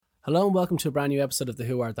Hello and welcome to a brand new episode of the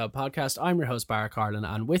Who Art Thou podcast. I'm your host, Barra Carlin,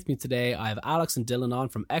 and with me today I have Alex and Dylan on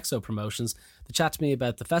from EXO Promotions to chat to me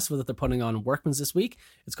about the festival that they're putting on in Workman's this week.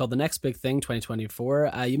 It's called The Next Big Thing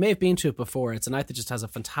 2024. You may have been to it before. It's a night that just has a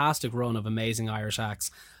fantastic run of amazing Irish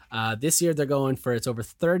acts. This year they're going for, it's over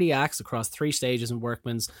 30 acts across 3 stages in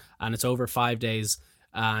Workman's, and it's over 5 days.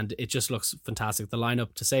 And it just looks fantastic. The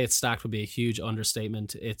lineup, to say it's stacked would be a huge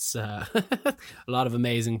understatement. It's a lot of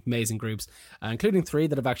amazing groups, including 3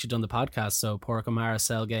 that have actually done the podcast. So Pork O'Mara,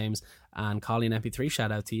 Cell Games, and Colleen MP3.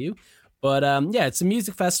 Shout out to you. But yeah, it's a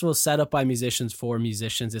music festival set up by musicians for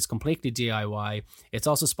musicians. It's completely DIY. It's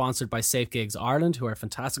also sponsored by Safe Gigs Ireland, who are a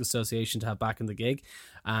fantastic association to have back in the gig,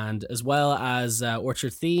 and as well as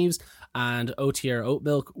Orchard Thieves and OTR Oat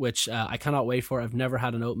Milk, which I cannot wait for. I've never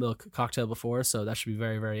had an oat milk cocktail before, so that should be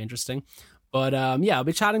very, very interesting. But yeah, I'll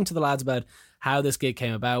be chatting to the lads about how this gig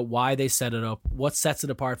came about, why they set it up, what sets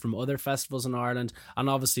it apart from other festivals in Ireland, and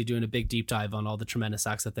obviously doing a big deep dive on all the tremendous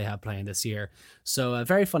acts that they have playing this year. So a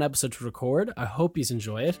very fun episode to record. I hope you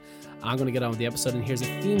enjoy it. I'm going to get on with the episode, and here's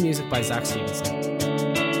a theme music by Zach Stevenson.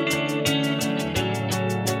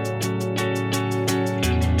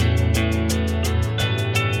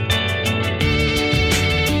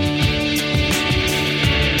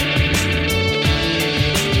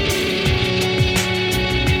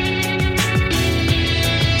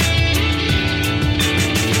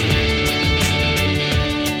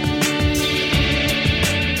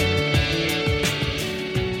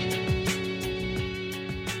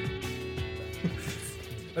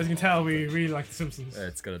 As you can tell, we really like The Simpsons.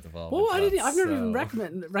 It's good at the volume. Well, I've never even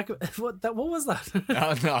recommend what was that?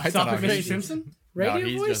 No, I don't know. Mr. Simpson?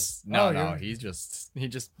 Radio voice? He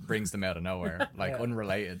just brings them out of nowhere, like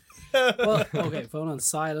unrelated. Well, okay, phone on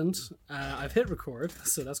silent. I've hit record,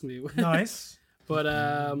 so that's gonna be Nice. But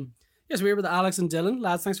yes, we're here with Alex and Dylan.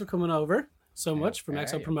 Lads, thanks for coming over so much from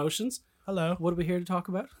EXO Promotions. Hello. What are we here to talk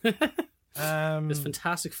about? This This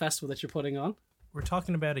fantastic festival that you're putting on. we're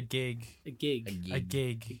talking about a gig. A gig. A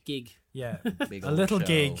gig. Yeah. Big A old little show.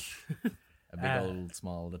 gig. A big old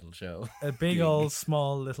small little show. A big old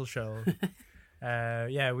small little show.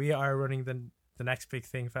 Yeah, we are running the Next Big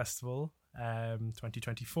Thing Festival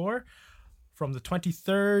 2024 from the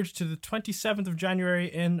 23rd to the 27th of January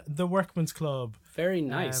in the Workman's Club. Very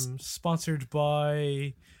nice. Sponsored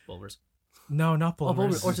by... Bulwers. No, not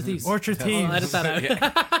Bulmers. Bulwers. Orchard Thieves. Orchard Thieves. I'll edit that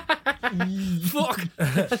out. Fuck.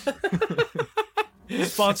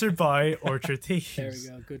 Sponsored by Orchard Thieves. There we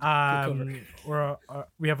go. Good cover.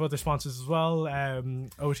 We have other sponsors as well.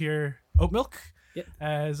 OTR Oat Milk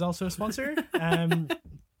is also a sponsor.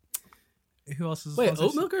 Who else is a Wait, sponsor?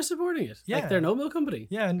 Oat Milk are supporting it? Yeah. Like they're an oat milk company?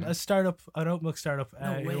 Yeah, and an oat milk startup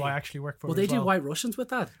way. who I actually work for. Will they as do well. White Russians with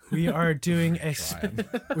that? We are doing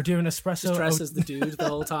we're doing espresso. Just dress as the dude the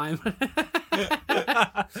whole time.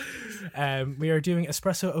 We are doing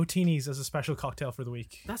espresso otinis as a special cocktail for the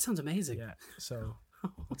week. That sounds amazing. Yeah, so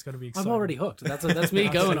it's going to be exciting. I'm already hooked. That's me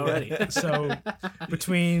going already. So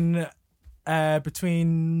between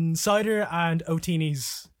cider and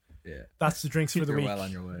otinis, Yeah. that's the drinks for the You're week. well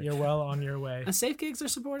on your way. You're well on your way. And Safe Gigs are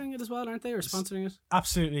supporting it as well, aren't they? Or sponsoring it?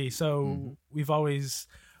 Absolutely. So we've always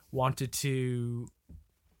wanted to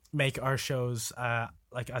make our shows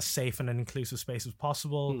like as safe and an inclusive space as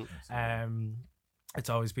possible. It's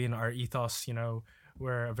always been our ethos. You know,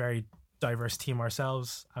 we're a very diverse team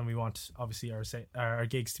ourselves, and we want obviously our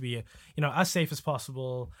gigs to be as safe as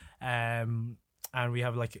possible. And we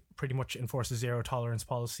have like pretty much enforced a zero tolerance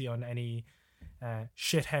policy on any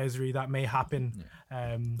shithousery that may happen.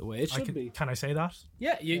 The way it should be. Can I say that?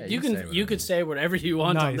 Yeah, you you can can say you could say whatever you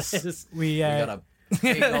want Nice. on this. We got a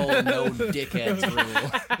big old no dickheads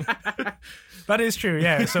rule. That is true,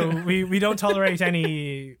 yeah. So we don't tolerate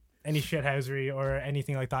any shithousery or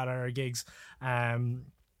anything like that at our gigs.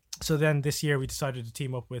 So then this year we decided to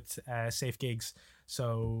team up with Safe Gigs.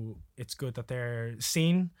 So it's good that they're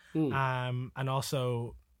seen, and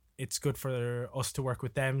also it's good for us to work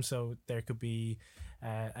with them. So there could be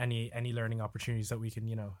any learning opportunities that we can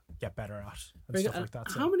get better at and stuff like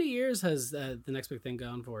that. So. How many years has the Next Big Thing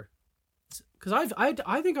gone for? Because I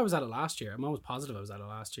think I was at it last year. I'm almost positive I was at it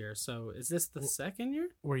last year. So is this the second year?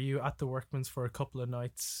 Were you at the Workman's for a couple of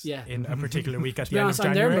nights? Yeah. In a particular week at To the be end honest, of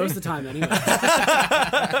I'm January? there most of the time anyway.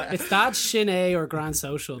 It's that Shin A or Grand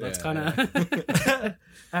Social. That's kind of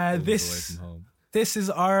Away This from home. this is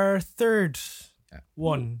our third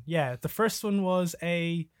one. Yeah, the first one was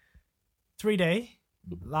a 3-day.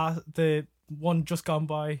 The one just gone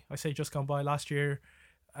by. I say just gone by last year.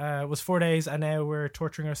 Was 4 days, and now we're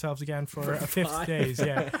torturing ourselves again for a 5th days.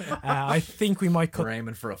 Yeah, I think we might cut. We're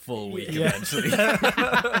aiming for a full week Yeah. eventually.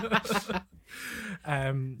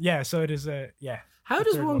 Yeah, so it is How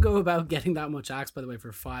does third one one. go about getting that much acts, by the way,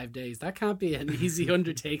 for 5 days? That can't be an easy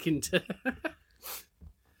undertaking to.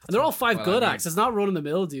 And they're all five Well, good I mean- acts. It's not running the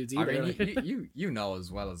mill dudes I either. mean, you know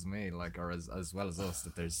as well as me, like, or as well as us,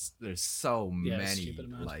 that there's so Yeah, many, stupid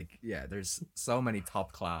amount. like, there's so many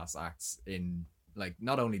top class acts in, like,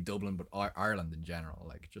 not only Dublin but Ireland in general,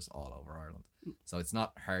 like, just all over Ireland. So it's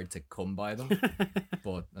not hard to come by them.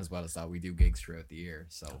 But as well as that, we do gigs throughout the year.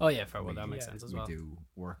 So Oh yeah, fair. Well, that makes Yeah, sense as we well. do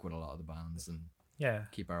work with a lot of the bands and Yeah,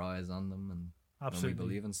 keep our eyes on them, and when we absolutely.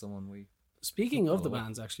 believe in someone, we. Speaking of the Follow up.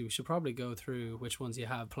 bands, actually, we should probably go through which ones you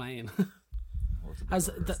have playing. What's a bit As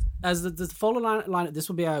of a the, list? as the full lineup, this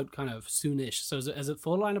will be out kind of soonish. So has it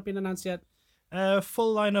full lineup been announced yet?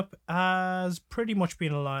 Full lineup has pretty much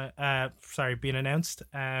been been announced.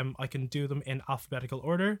 I can do them in alphabetical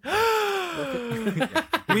order.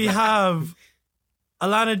 We have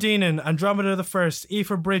Alana Deenan, Andromeda the First,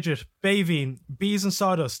 Aoife Bridget, Baveen, Bees and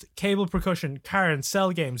Sawdust, Cable Percussion, Karen,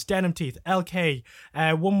 Cell Games, Denim Teeth, LK,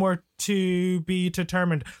 one more to be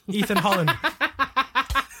determined, Ethan Holland.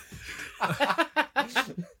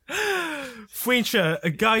 Fuincha,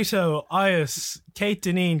 Gaito, Ias, Kate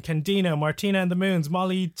Deneen, Candino, Martina and the Moons,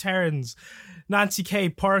 Molly Terrans, Nancy K,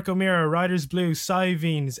 Park O'Meara, Riders Blue,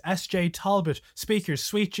 Sivines, SJ Talbot, Speakers,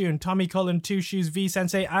 Sweet June, Tommy Cullen, Two Shoes, V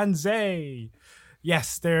Sensei, and Zay.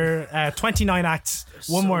 Yes, there are 29 acts.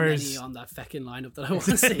 One so more many is on that feckin' lineup that I want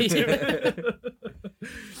to see.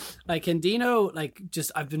 Like Candino, like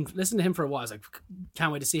just I've been listening to him for a while. I was like,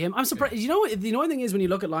 can't wait to see him. I'm surprised. You know, the annoying thing is when you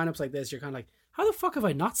look at lineups like this, you're kind of like, how the fuck have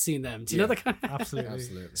I not seen them? Do you know the kind of absolutely.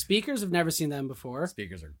 Absolutely. Speakers have never seen them before.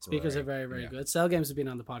 Speakers are Speakers great. are very, very Yeah. good. Cell Games have been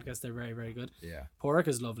on the podcast. They're very, very good. Yeah. Pork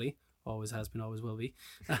is lovely. Always has been, always will be.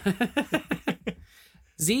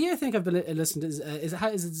 Z, I think I've been listening to. Is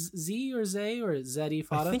it Z or Zay or Zeddy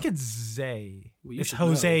Fada? I think it's Zay. Well, you It's should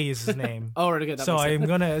Jose know. is his name. Oh, right, okay. That So makes sense. I'm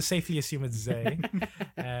gonna safely assume it's Zay.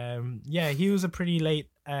 Yeah, he was a pretty late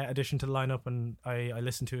addition to the lineup, and I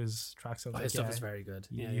listened to his tracks. So I was His like, stuff yeah, is very good.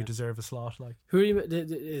 you, Yeah, you yeah. deserve a slot. Like, Who are you?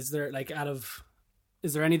 Is there like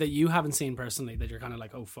is there any that you haven't seen personally that you're kind of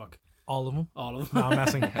like, oh fuck, all of them. all of them? No, I'm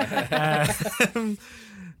messing.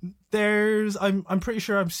 I'm pretty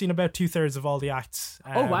sure I've seen about 2/3 of all the acts.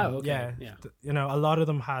 Oh, wow, okay, Yeah, yeah. You know, a lot of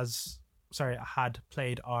them had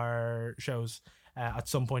played our shows at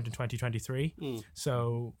some point in 2023. Mm.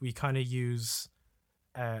 So we kind of use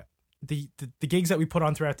the gigs that we put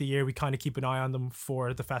on throughout the year. We kind of keep an eye on them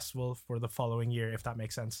for the festival for the following year, if that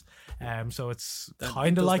makes sense. So it's That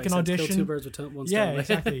kind does of like make an sense. Kill audition. two birds with one stone. Yeah, right?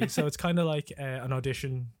 exactly. So it's kind of like an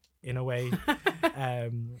audition in a way.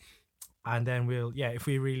 And then if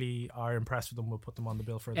we really are impressed with them, we'll put them on the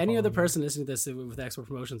bill for the Any other following year. person listening to this with Export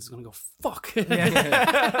Promotions is going to go, fuck.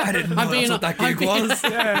 I didn't know that's what that gig was.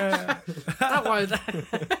 Yeah. That was.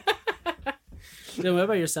 Then what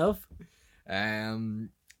about yourself?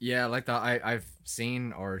 Yeah, like that. I've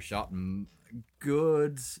seen or shot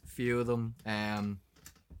good few of them.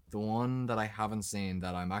 The one that I haven't seen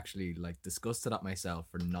that I'm actually like disgusted at myself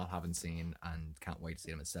for not having seen and can't wait to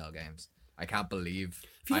see them at Cell Games. I can't believe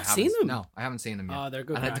Have you I not haven't seen them? No, I haven't seen them yet. Oh, they're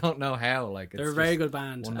good. and I crack. don't know how. Like, it's They're a very just good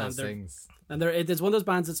band. One of and those they're- things. And it's one of those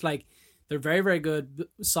bands that's like they're very, very good,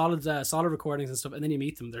 solid recordings and stuff. And then you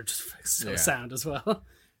meet them, they're just so Yeah. sound as well.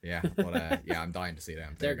 Yeah, but yeah, I'm dying to see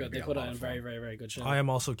them. They're gonna good. be They a put lot on a of very, fun. very, very good show. I am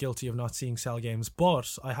also guilty of not seeing Cell Games,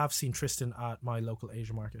 but I have seen Tristan at my local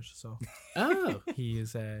Asia market. So Oh, he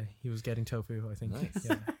was getting tofu, I think. Nice.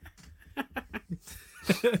 Yeah.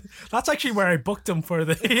 That's actually where I booked him for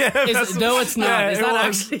the. Yeah, no, it's not. Yeah, Is it that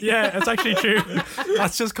was. actually? Yeah, it's actually true.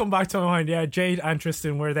 That's just come back to my mind. Yeah, Jade and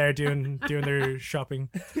Tristan were there doing their shopping,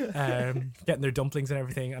 getting their dumplings and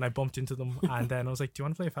everything, and I bumped into them, and then I was like, "Do you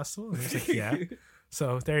want to play a festival?" And he was like, "Yeah."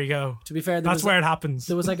 So there you go. To be fair, That's where it happens.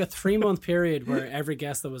 there was like a 3-month period where every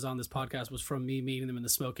guest that was on this podcast was from me meeting them in the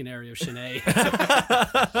smoking area of Sinead.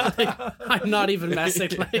 Like, I'm not even messing.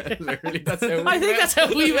 Like, Literally, that's how I think that's how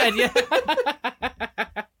we met. Yeah.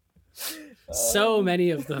 So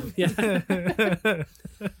many of them. Yeah.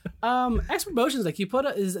 Expert Motions, like you put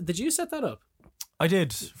it, did you set that up? I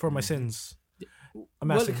did for my sins. I'm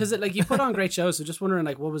Well, messing. because like you put on great shows, so just wondering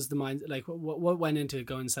like what was the mind, like what went into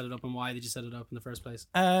going and set it up, and why did you set it up in the first place?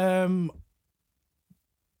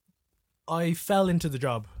 I fell into the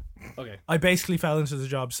job. Okay. I basically fell into the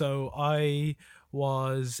job. So I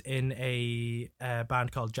was in a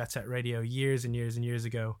band called Jet Set Radio years and years and years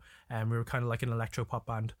ago. We were kind of like an electro pop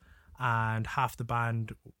band, and half the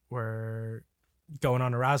band were going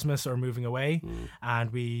on Erasmus or moving away,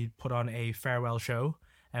 and we put on a farewell show.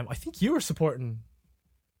 I think you were supporting.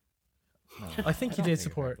 No, I think you don't did think I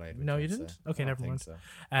support. played with No, Jet you didn't. Set. Okay, I don't never think mind. so.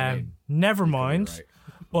 I mean, Never you could be mind. right.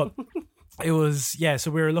 But it was, yeah,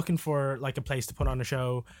 so we were looking for like a place to put on a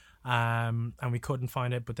show, and we couldn't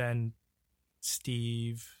find it, but then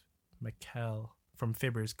Steve McKell from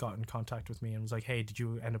Fibbers got in contact with me and was like, hey, did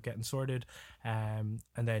you end up getting sorted? And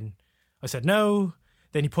then I said no.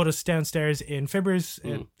 Then he put us downstairs in Fibbers.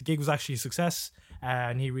 The gig was actually a success,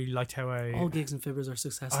 and he really liked how All gigs and fibbers are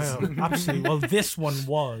successes. absolutely. Well, this one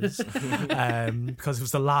was, because it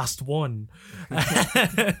was the last one.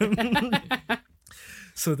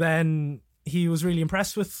 So then he was really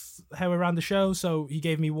impressed with how I ran the show, so he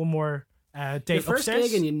gave me one more date Your first upstairs.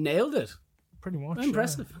 gig and you nailed it. Pretty much.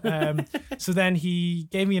 Impressive. Yeah. So then he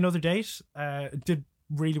gave me another date, did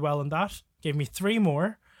really well on that, gave me 3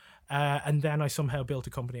 more, and then I somehow built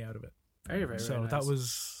a company out of it. Very, very, So very nice. that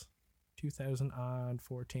was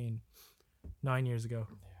 2014, 9 years ago.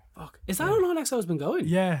 Fuck. Is that how long XO has been going?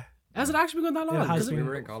 Yeah, Has it actually been going that long? It has 'Cause been. We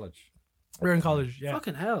were in college. we were in college. Yeah.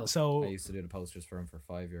 Fucking hell. I So used to do the posters for him for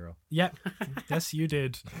 €5. yeah, yes, you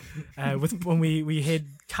did. With when we hid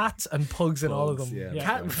cats and pugs in all of Pugs, them. yeah.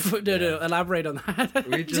 Cat, no, elaborate on that.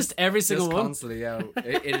 We just every single just one. constantly, yeah.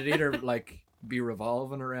 It'd either like be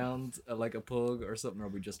revolving around like a pug or something, or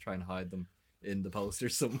we just try and hide them in the poster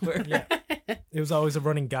somewhere. Yeah. It was always a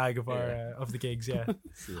running gag of our of the gigs. Yeah.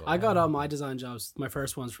 I got all my design jobs, my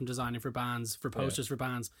first ones, from designing for bands, for posters for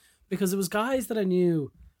bands, because it was guys that I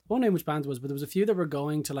knew. I won't name which band it was, but there was a few that were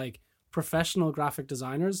going to like professional graphic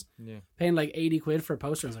designers, paying like 80 quid for a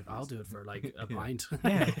poster. I was like, I'll do it for like a pint.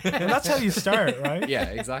 Yeah. And that's how you start, right? Yeah,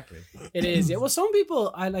 exactly. It is. Yeah. Well, some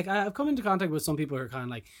people, I've come into contact with some people who are kind of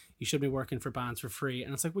like, you should be working for bands for free.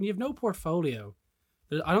 And it's like, when you have no portfolio,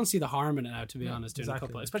 I don't see the harm in it now, to be honest, doing exactly. a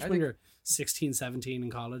couple, especially when you're 16, 17 in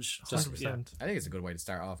college. Just, 100%. yeah. I think it's a good way to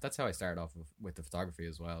start off. That's how I started off with the photography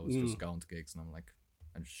as well. Was just going to gigs and I'm like,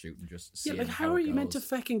 I'm just shooting, just Yeah, seeing like how it are you meant to goes.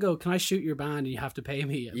 fucking go? Can I shoot your band and you have to pay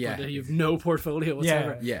me? Yeah. But you have no portfolio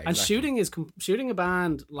whatsoever. Yeah, And exactly. shooting is shooting a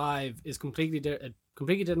band live is completely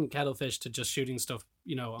completely different kettlefish to just shooting stuff,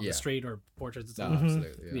 you know, on Yeah. the street or portraits. No, And stuff.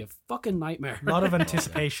 absolutely. It'd be Yeah. a fucking nightmare. A lot of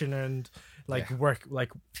anticipation and work, like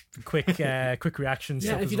quick reactions.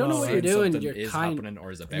 Yeah, stuff if as you don't know well, what right? you're doing, Something you're is kind- happening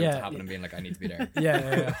or is about Yeah. to happen and being like, I need to be there.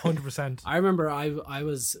 Yeah, 100%. I remember I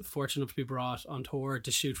was fortunate to be brought on tour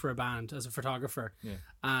to shoot for a band as a photographer. Yeah.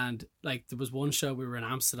 And like there was one show, we were in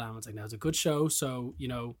Amsterdam. It's like, now it's a good show, so you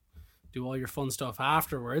know, do all your fun stuff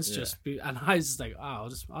afterwards. Yeah. Just be, and I was just like, oh,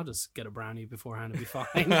 I'll just get a brownie beforehand and be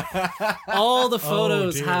fine. All the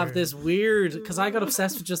photos dear. have this weird, because I got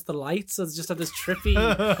obsessed with just the lights, so it's just have this trippy.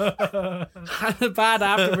 And the band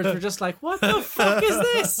afterwards were just like, what the fuck is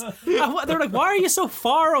this? And they're like, why are you so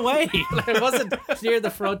far away? Like, it wasn't near the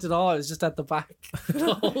front at all. It was just at the back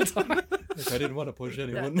the whole time. I didn't want to push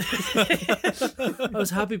anyone. I was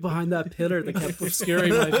happy behind that pillar that kept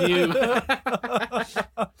obscuring my view.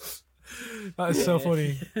 That is so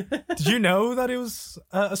funny. Did you know that it was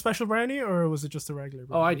a special brownie, or was it just a regular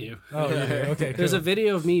brownie? Oh, I knew. Oh, you knew. Okay, There's cool. a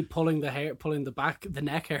video of me pulling the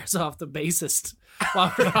neck hairs off the bassist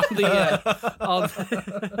while we're on the.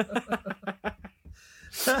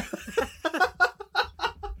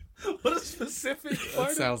 What a specific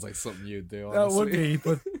That sounds like something you'd do, That honestly. would be,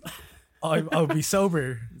 but I'll be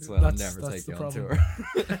sober. So I'll never take the you on problem.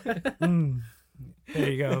 tour. There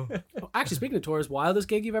you go. Actually, speaking of tours, wildest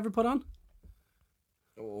gig you've ever put on?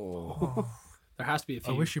 Oh. There has to be a I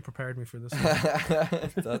few. wish you prepared me for this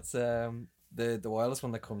one. That's the wildest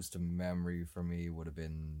one that comes to memory for me would have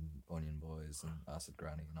been Onion Boys and Acid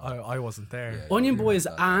Granny. And all. I wasn't there. Yeah. Onion Boys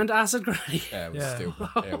that. and Acid Granny. Yeah, it was Yeah. stupid.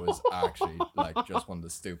 It was actually like just one of the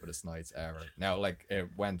stupidest nights ever. Now, like it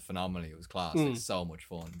went phenomenally. It was class. It was so much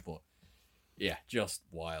fun, but yeah, just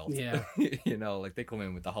wild. Yeah. You know, like they come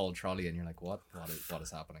in with the whole trolley, and you're like, what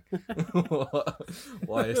is happening?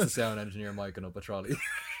 Why is the sound engineer miking up a trolley?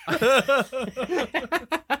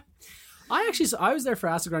 I was there for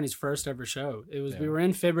Acid Granny's first ever show. It was we were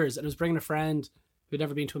in Fibbers, and it was bringing a friend who'd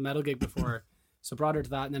never been to a metal gig before, so brought her to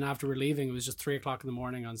that. And then after we're leaving, it was just 3:00 in the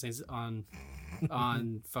morning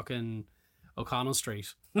on fucking O'Connell Street,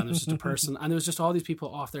 and there was just a person, and there was just all these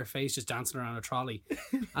people off their face just dancing around a trolley,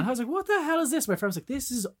 and I was like, "What the hell is this?" My friend was like,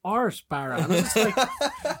 "This is art, Barra." And I was just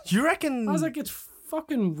like, Do you reckon? I was like, "It's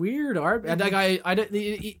fucking weird art." And like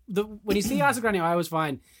when you see Acid Granny, I always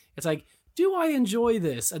find it's like, do I enjoy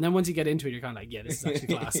this? And then once you get into it, you're kind of like, yeah, this is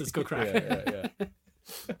actually class. Let's go crack. Yeah.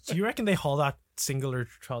 Do you reckon they haul that singular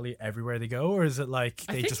trolley everywhere they go, or is it like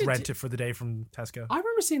I they think just they rent do- it for the day from Tesco? I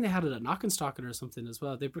remember seeing they had it at Knockenstocken or something as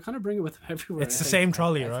well. They kind of bring it with them everywhere. It's I the think. same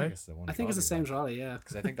trolley, right? I think it's the same trolley, yeah.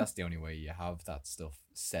 Because I think that's the only way you have that stuff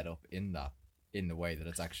set up in that in the way that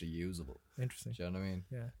it's actually usable. Interesting. Do you know what I mean?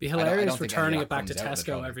 Yeah. Be I don't hilarious think returning any it back of to that comes out of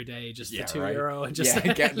the Tesco trolley. every day just Yeah, for right. €2 and just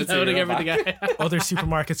Yeah, getting the loading €2 everything out. Other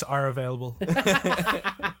supermarkets are available.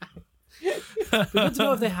 But good to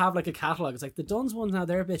know if they have like a catalogue. It's like the Dunn's ones now,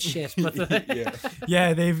 they're a bit shit, but Yeah.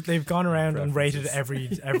 Yeah, they've gone around and rated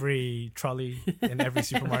Preferences. every trolley in every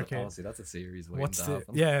supermarket. Honestly, that's a series waiting What's to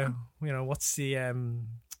the happen. what's the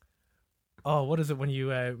what is it when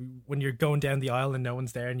you're going down the aisle and no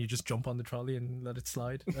one's there and you just jump on the trolley and let it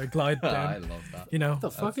slide or glide I down? love that. You know, what the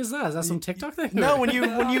fuck is that? Is that some TikTok thing? no, when you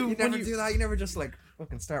You never do that. You never just like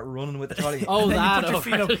fucking start running with the trolley. Oh, then you that. put your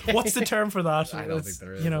feet okay. up. What's the term for that? I don't It's- think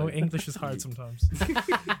there is, You know, like- English is hard sometimes.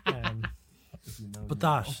 But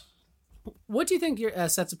that. What do you think your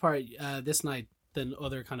sets apart this night than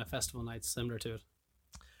other kind of festival nights similar to it?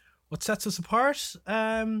 What sets us apart?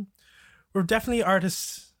 We're definitely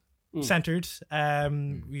artists centered.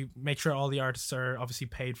 We make sure all the artists are obviously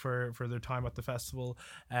paid for their time at the festival.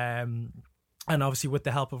 And obviously with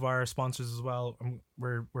the help of our sponsors as well,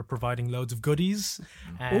 we're providing loads of goodies.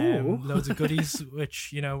 Loads of goodies,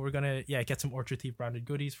 which, you know, we're gonna get some Orchard Thief branded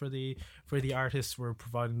goodies for the artists. We're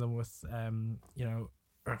providing them with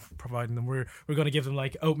we're going to give them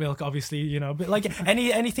like oat milk, obviously, you know, but like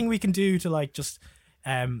anything we can do to like just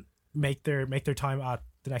make their time at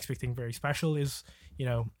the next big thing very special is, you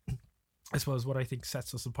know, I suppose what I think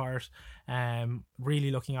sets us apart.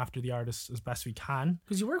 Really looking after the artists as best we can,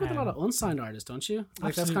 Because you work with a lot of unsigned artists, don't you?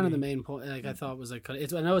 Like that's kind of the main point. Like I thought was like, I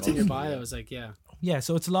know it's in your bio. It's like, yeah,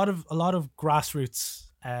 so it's a lot of grassroots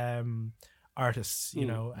artists, you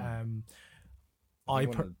know. One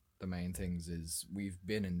of the main things is we've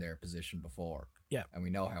been in their position before. Yeah. And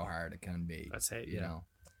we know how hard it can be. That's it, You yeah. know.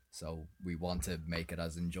 So we want to make it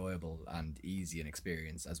as enjoyable and easy an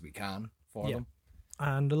experience as we can for them.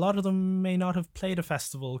 And a lot of them may not have played a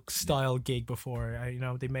festival style gig before. You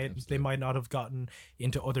know, they might not have gotten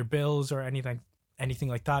into other bills or anything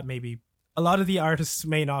like that. Maybe a lot of the artists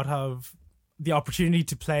may not have the opportunity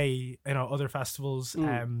to play, you know, other festivals.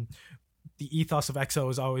 The ethos of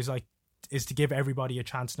EXO is always is to give everybody a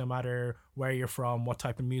chance, no matter where you're from, what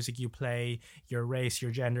type of music you play, your race, your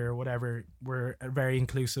gender, whatever. We're a very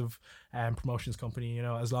inclusive promotions company. You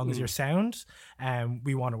know, as long as you're sound,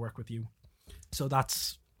 we want to work with you. So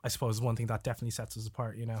that's, I suppose, one thing that definitely sets us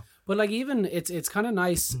apart, you know. But like even it's kind of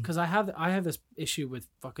nice because I have this issue with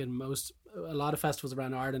fucking a lot of festivals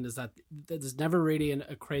around Ireland is that there's never really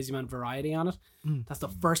a crazy amount of variety on it. That's the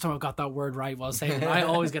first time I've got that word right while saying it. I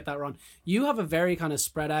always get that wrong. You have a very kind of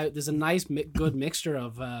spread out. There's a nice good mixture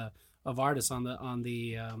of artists on the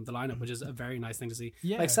lineup, which is a very nice thing to see.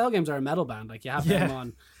 Yeah. Like Cell Games are a metal band. Like you have them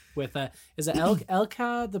on. With is it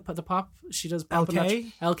Elka the pop? She does pop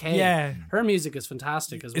LK? LK. Yeah. Her music is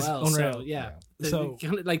fantastic as It's well. unreal. So yeah. So-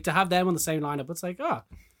 Like to have them on the same lineup, it's like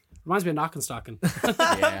reminds me of Knock and Stocking.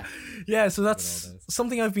 Yeah. Yeah, so that's Good old days.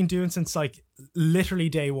 something I've been doing since like literally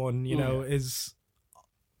day one, you know, is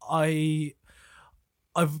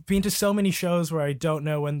I've been to so many shows where I don't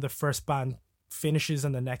know when the first band finishes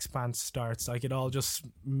and the next band starts. Like it all just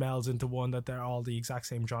melds into one, that they're all the exact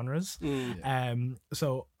same genres.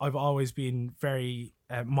 So I've always been very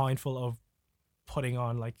mindful of putting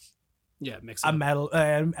on like Mix a up. metal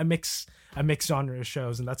a mix genre of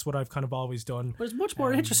shows, and that's what I've kind of always done. But it's much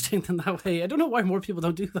more interesting than that way. I don't know why more people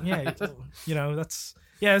don't do that. Yeah, you know, it's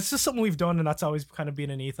just something we've done, and that's always kind of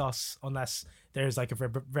been an ethos, unless there's like a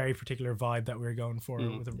very particular vibe that we're going for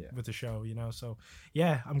with the show, you know. So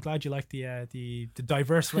yeah, I'm glad you like the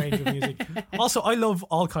diverse range of music. Also, I love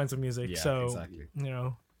all kinds of music, Yeah, so exactly. you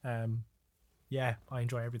know, I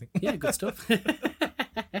enjoy everything. Yeah, good stuff.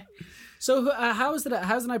 So how's the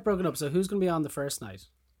night broken up? So who's going to be on the first night?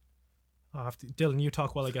 I'll have to, Dylan, you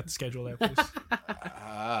talk while I get the schedule out, please.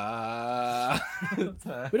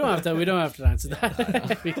 We don't have to answer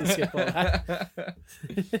that. We can skip all that.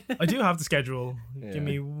 I do have the schedule. Yeah. Give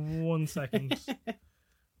me 1 second.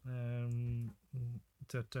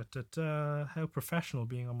 How professional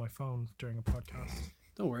being on my phone during a podcast.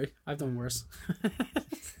 Don't worry, I've done worse.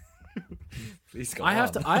 Please go I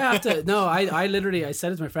have to. No, I literally, I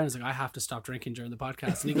said it to my friends, like, I have to stop drinking during the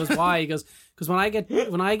podcast. And he goes, why? He goes, because when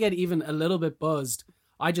I get even a little bit buzzed,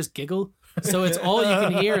 I just giggle. So it's all you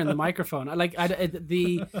can hear in the microphone.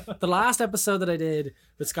 The last episode that I did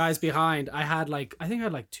with Skies Behind, I think I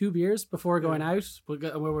had like 2 beers before going out where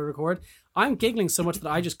we record. I'm giggling so much that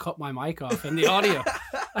I just cut my mic off in the audio.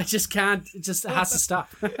 I just can't. It just has to stop.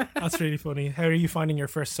 That's really funny. How are you finding your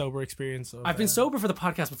first sober experience? I've been sober for the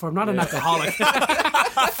podcast before. I'm not an alcoholic.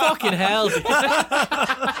 Fucking hell.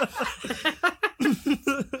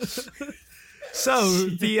 So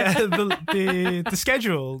the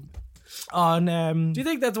schedule. On Do you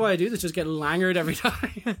think that's why I do this? Just get langered every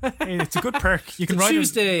time. it's a good perk. You can write it,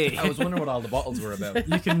 Tuesday. I was wondering what all the bottles were about.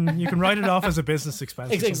 you can write it off as a business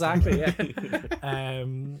expense. or something. Exactly.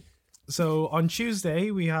 Yeah. So on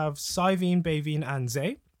Tuesday we have Saivine, Bayveen, and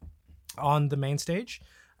Zay on the main stage.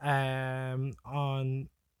 On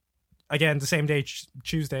again the same day,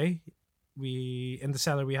 Tuesday, in the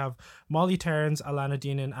cellar we have Molly Terrans, Alana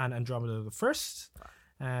Deenan, and Andromeda the First.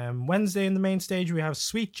 Wednesday in the main stage we have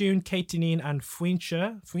Sweet June, Kate Deneen, and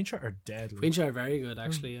Fuincha. Fuincha are deadly. Queen's are very good,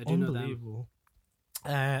 actually. I do know them. Unbelievable.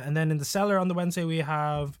 And then in the cellar on the Wednesday we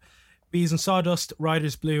have Bees and Sawdust,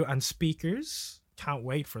 Riders Blue, and Speakers. Can't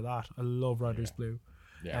wait for that. I love Riders Blue.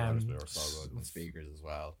 Yeah, Riders Blue are so good. And speakers as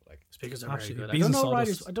well. Like Speakers are very Absolutely. good. Bees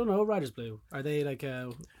and I don't know Riders Blue. Are they like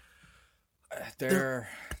They're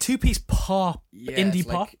Two-piece pop, yeah, indie it's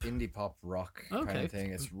pop. like indie pop rock kind Okay. of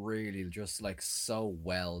thing. It's really just like so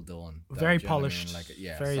well done. though, Very do you know what I mean? polished, Like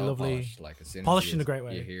yeah, very so lovely. Polished. Like as soon Polished as in you, a great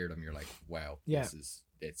way. You hear them, you're like, wow, Yeah.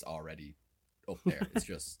 it's already up there. It's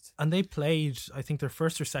just And they played, I think, their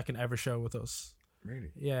first or second ever show with us.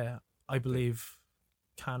 really. Yeah, I believe.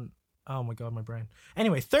 Oh my god, my brain.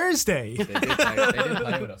 Anyway, Thursday. They did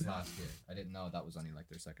play with us last year. I didn't know that was only like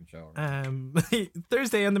their second show.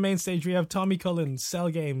 Thursday on the main stage we have Tommy Cullen, Cell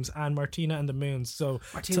Games, and Martina and the Moons. So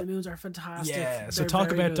Martina Moons are fantastic. yeah, so They're talk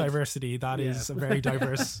very about good. diversity. That Yeah. is very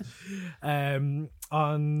diverse.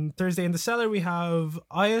 On Thursday in the cellar we have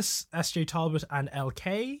Ias, SJ Talbot, and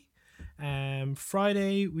LK.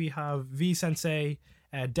 Friday we have V Sensei,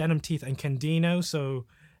 Denim Teeth, and Candino. So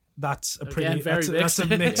that's a pretty Again, very that's a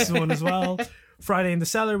mixed. mixed one as well. Friday in the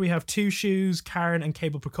cellar we have Two Shoes, Karen, and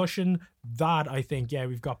Cable Percussion. That I think, yeah,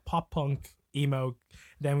 we've got pop punk, emo.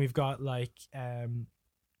 Then we've got like a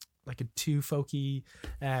two folky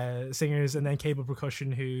singers, and then Cable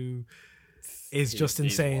Percussion, who is just he's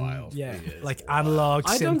insane. wild. Yeah, He is like wild. analog.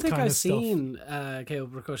 I don't synth think kind I've of stuff. seen Cable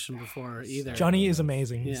Percussion before either. Johnny is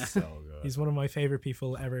amazing. Yeah. so good. He's one of my favorite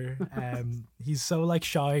people ever. He's so like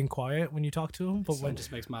shy and quiet when you talk to him, but He when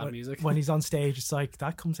just makes mad music. when he's on stage, it's like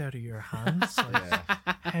that comes out of your hands. Like,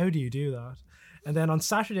 Yeah. how do you do that? And then on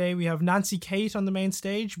Saturday we have Nancy Kate on the main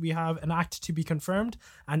stage. We have An Act to Be Confirmed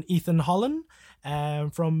and Ethan Holland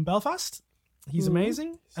from Belfast. He's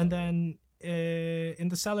amazing. And then in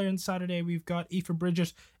the cellar on Saturday we've got Aoife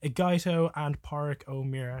Bridget, Igaito, and Pádraig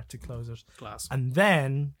O'Meara to close it. Class. And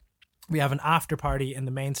then we have an after party in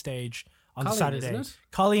the main stage on Colleen, Saturday. isn't it?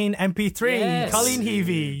 Colleen MP3, Yes. Colleen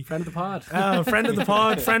Heavey. Friend of the pod. Friend of the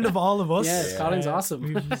pod, friend of all of us. Yes, Colleen's awesome.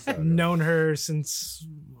 We've known her since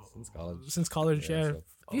Since college. yeah. so- Have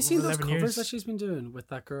you seen those 11 covers years. that she's been doing with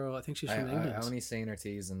that girl? I think she's from England. I only seen her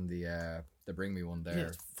teasing the Bring Me one there Yeah,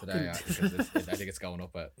 it's today fucking- because I think it's going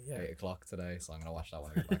up at 8:00 today, so I'm gonna watch that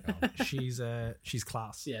when I get back home. She's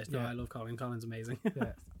class. Yeah, no, I love Colleen. Colleen's amazing.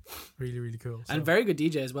 Yeah. Really, really cool. And very good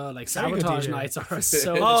DJ as well. Like Very good Sabotage DJ. nights are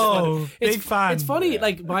so much Oh, fun. big fan. It's funny,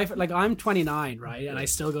 like I'm 29, right, and I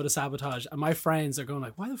still go to Sabotage, and my friends are going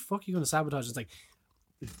like, "Why the fuck are you going to Sabotage?" It's like,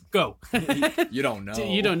 go. You don't know.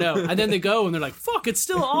 You don't know, and then they go and they're like, "Fuck, it's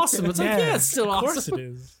still awesome." It's like, yeah, it's still of course awesome. it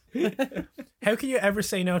is. How can you ever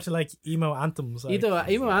say no to like emo anthems? Like, Either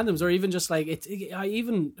emo anthems or even just like I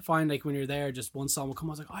even find like when you're there, just one song will come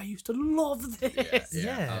on. I was like, I used to love this.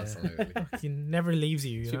 Yeah, absolutely. He never leaves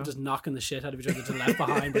you. You know? People just knocking the shit out of each other to Left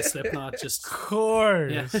Behind by Slipknot. Just Of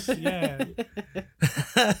course. Yeah.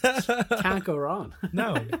 can't go wrong.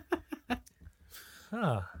 No.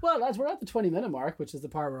 Ah, Well, lads, we're at the 20-minute mark, which is the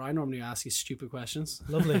part where I normally ask you stupid questions.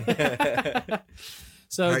 lovely.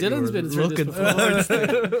 So Dylan's been through this looking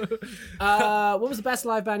before. What was the best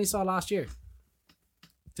live band you saw last year?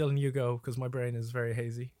 Dylan, you go because my brain is very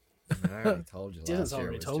hazy. I already told you. Dylan's last year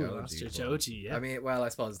already was told me last year. but- Joji, yeah. I mean, well, I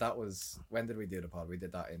suppose that was when did we do the pod? We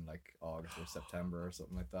did that in like August or September or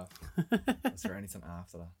something like that. Was there anything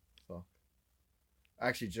after that? Fuck.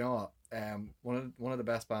 Actually, do you know what? One of the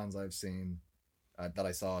best bands I've seen that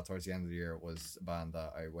I saw towards the end of the year was a band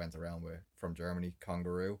that I went around with from Germany,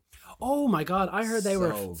 Kangaroo. Oh my god, I heard they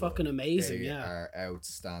were So fucking good. amazing. They Yeah. are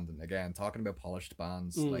outstanding. Again, talking about polished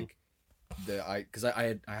bands, like because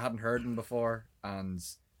I hadn't heard them before, and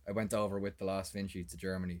I went over with the last Vinci to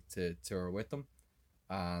Germany to tour with them,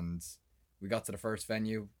 and we got to the first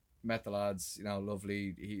venue, met the lads, you know,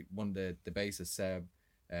 lovely. One of the bassist, Seb,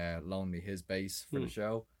 loaned me his bass for the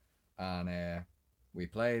show, and we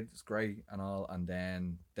played. It's great and all, and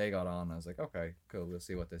then they got on. I was like, okay, cool, we'll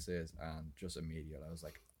see what this is, and just immediately I was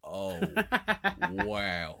like, oh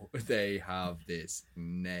wow, they have this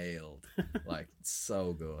nailed. Like,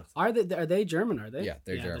 so good. Are they German? Are they? Yeah,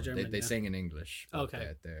 they're German. They yeah. sing in English. but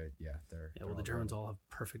Okay. They're Yeah, well, the Germans all have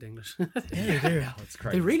perfect English. Yeah, they do. It's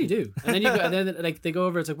crazy. They really do. And then and then like they go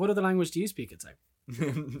over. It's like, what other language do you speak? It's like,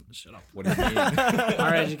 shut up. What do you mean?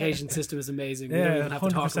 Our education system is amazing. We don't Yeah, even have to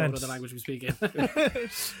talk about 100%. what other language we speak in.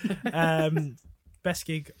 Best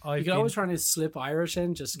gig I've You been... can always try to slip Irish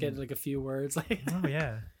in, just get like a few words. Like, Oh,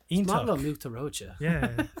 yeah. not Iontalk. move to Rocha. Yeah.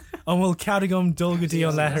 And we'll Cadagum Dulgadi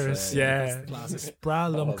on That's letters. it. Yeah. Classic. Bralum I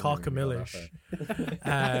wasn't even gonna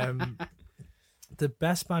Cockamillish. The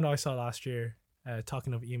best band I saw last year,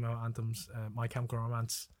 talking of emo anthems, My Chemical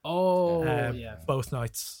Romance. Oh yeah. Both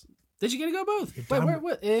nights. Did you get to go both? You're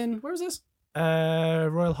Wait, damn- where was this?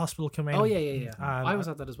 Royal Hospital Kilmainham. Oh yeah. And I was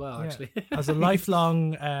at that as well, yeah. actually. As a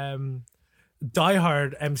lifelong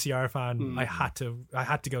diehard MCR fan, I had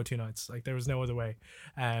to go 2 nights. Like, there was no other way.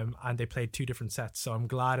 And they played 2 different sets, so I'm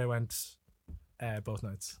glad I went both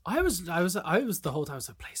nights. I was the whole time. I was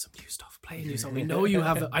like, play some new stuff. Play a new song. I know you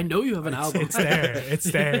have an album. It's there.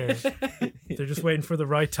 It's there. They're just waiting for the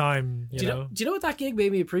right time. You Do know. you know what that gig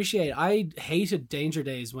made me appreciate? I hated Danger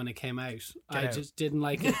Days when it came out. I out. just didn't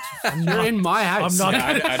like it. You're in my house. I'm not.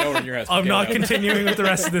 I know we're in your house. I'm Get not out. continuing with the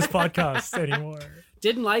rest of this podcast anymore.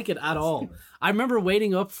 Didn't like it at all. I remember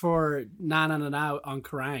waiting up for Na Na Na Na on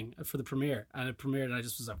Kerrang for the premiere, and it premiered, and I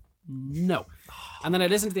just was like, no. And then I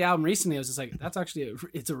listened to the album recently. I was just like, that's actually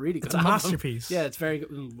it's a really good It's a album. masterpiece. Yeah, it's very good.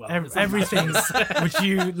 Well, it's not Everything which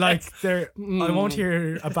you like, there. I won't Mm.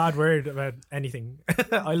 hear a bad word about anything.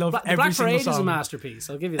 I love Black every single Parade is a song. masterpiece.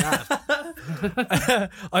 I'll give you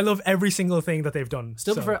that. I love every single thing that they've done.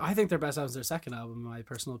 Still So, prefer. I think their best album is their second album, in my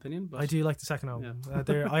personal opinion. But I do like the second album.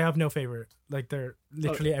 I have no favorite. Like, they're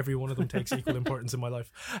literally every one of them takes equal importance in my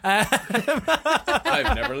life.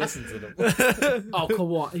 I've never listened to them. Oh,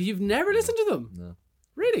 come on! You've never listened to them? No.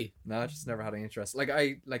 Really? No, I just never had any interest. Like,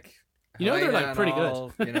 I like. You know, they're, Helena like, and pretty good.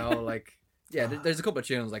 all, you know, like, yeah. There's a couple of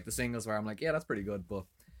tunes, like the singles, where I'm like, yeah, that's pretty good, but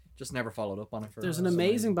just never followed up on it. There's an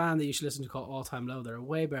amazing band that you should listen to called All Time Low. They're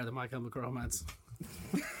way better than My Chemical Romance.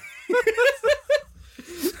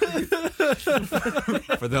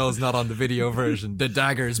 For those not on the video version, the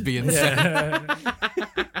daggers being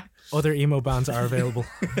Other emo bands are available.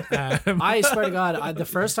 I swear to God, the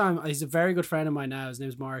first time, he's a very good friend of mine now. His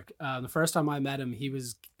name's Mark. The first time I met him,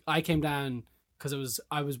 I came down because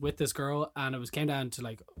I was with this girl, and came down to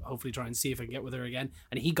like hopefully try and see if I can get with her again.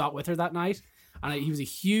 And he got with her that night, and he was a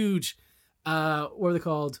huge, what are they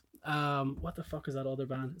called? What the fuck is that other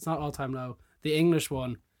band? It's not All Time Low, the English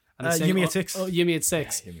one. And they sing- Yumi at Six. Oh, Yumi at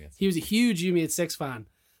Six. Yumi at Six. He was a huge Yumi at Six fan.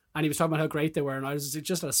 And he was talking about how great they were, and I was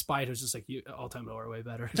just out of spite. I was just like, All Time Low are way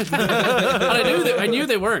better." And I knew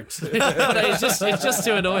they weren't. But it's just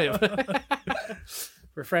to annoy him.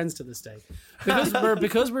 We're friends to this day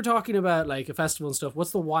because we're talking about like a festival and stuff.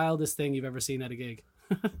 What's the wildest thing you've ever seen at a gig?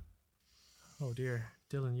 Oh dear,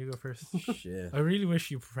 Dylan, you go first. Shit. I really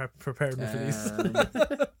wish you prepared me for these.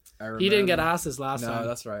 He didn't get asses last No, time.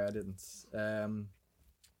 that's right. I didn't.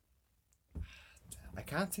 I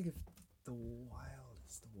can't think of the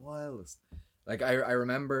wildest. Like, I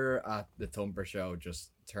remember at the Thumper show, just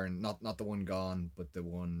not the one gone, but the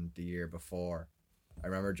one the year before. I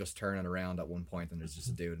remember just turning around at one point and there's just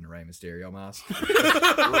a dude in a Rey Mysterio mask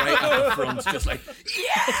right at the front, just like,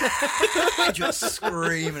 yeah, just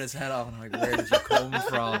screaming his head off, and I'm like, where did you come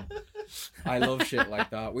from? I love shit like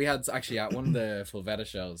that. We had actually at one of the Fulvetta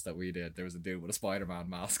shows that we did, there was a dude with a Spider-Man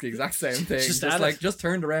mask, exact same thing, just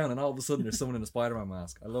turned around and all of a sudden there's someone in a Spider-Man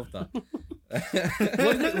mask. I love that.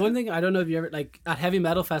 One thing, I don't know if you ever, like at heavy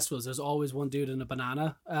metal festivals, there's always one dude in a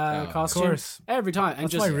banana costume. Of course. Every time. And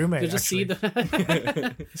That's just, my roommate, you just see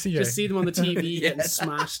CJ. just see them on the TV getting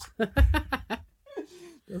smashed.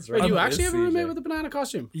 That's Wait, you It actually is have a roommate CJ. with a banana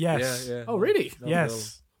costume? Yes. Yeah. Oh, really? No,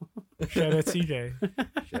 Yes. Shout out CJ.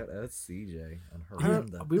 Shout out CJ and I remember-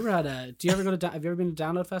 Miranda. we were at a. Do you ever go to? Have you ever been to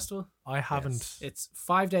Download Festival? I haven't. Yes. It's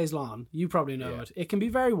 5 days long. You probably know Yeah. it. It can be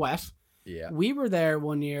very wet. Yeah. We were there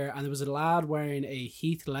one year, and there was a lad wearing a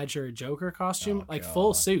Heath Ledger Joker costume, Oh, like God.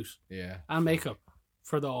 full suit Yeah. and makeup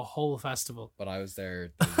for the whole festival. But I was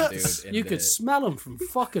there. There was a dude in You the, could smell him from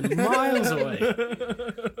fucking miles away.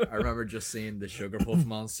 I remember just seeing the Sugar Puff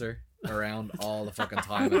monster around all the fucking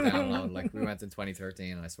time at Download. Like, we went in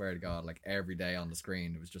 2013, and I swear to God, like every day on the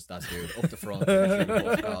screen, it was just that dude up the front in a Sugar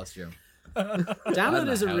Puff costume. Download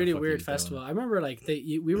is a how really fucking weird he's doing festival. I remember like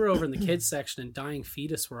we were over in the kids section and Dying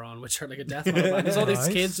Fetus were on, which are like a death metal band. There's all these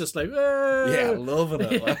Nice. kids just like, Yeah, loving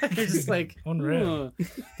it. Like. You're just like Unreal.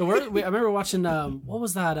 The word I remember watching. What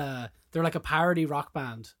was that? They're like a parody rock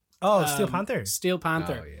band. Oh, Steel Panther. Steel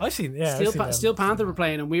Panther. Oh, yeah. I've seen, yeah. Steel Panther were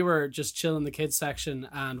playing, and we were just chilling in the kids section,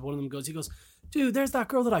 and one of them goes, dude, there's that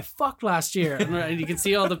girl that I fucked last year. And you can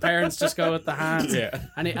see all the parents just go with the hands. Yeah.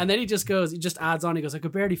 And then he just adds on, he goes, I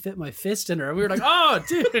could barely fit my fist in her. And we were like, oh,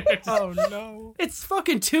 dude. Oh, no. It's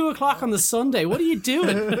fucking 2:00 on the Sunday. What are you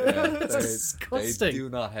doing? Yeah, It's they disgusting. do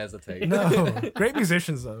not hesitate. No. Great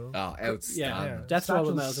musicians, though. Oh, outstanding. Yeah, Yeah. Death to All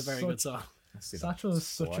But Satchel's Metal is a very good such- song. Satchel is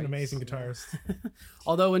such an amazing guitarist.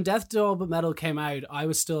 Although when Death to All But Metal came out, I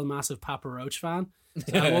was still a massive Papa Roach fan.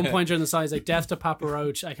 So at one point during the song, he's like, Death to Papa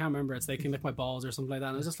Roach. I can't remember. It's They Can Lick My Balls or something like that.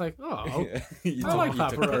 And I was just like, oh, I like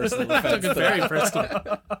Papa Roach. I took it very personal.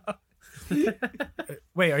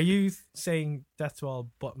 Wait, are you saying Death to All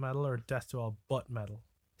But Metal or Death to All But Metal?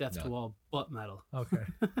 Death to No. All But Metal. Okay.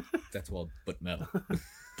 That's all but metal.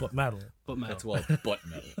 But Metal. But Metal. That's all but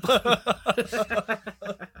metal.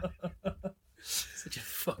 Such a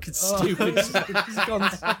fucking stupid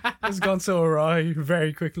It's gone so awry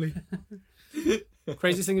very quickly.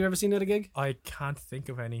 Craziest thing you've ever seen at a gig? I can't think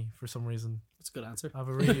of any for some reason. That's a good answer.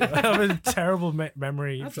 I have a terrible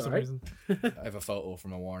memory That's for some alright. reason. I have a photo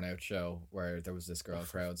from a worn out show where there was this girl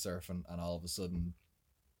crowd surfing, and all of a sudden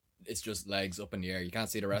it's just legs up in the air. You can't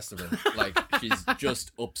see the rest of her. Like, she's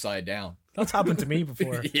just upside down. That's happened to me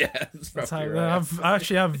before. Yeah, it's That's probably how, right. I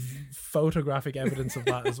actually have photographic evidence of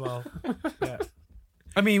that as well. Yeah.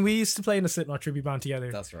 I mean, we used to play in a Slipknot tribute band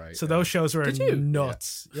together. That's right. So those shows were Did you?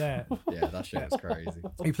 nuts. Yeah. Yeah, that shit was crazy.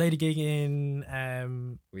 We played a gig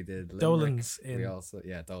in We did Dolan's Limerick. We in- also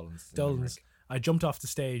Dolan's. Dolan's. Limerick. I jumped off the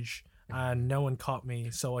stage and no one caught me,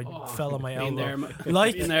 so I fell on my Been there, elbow. been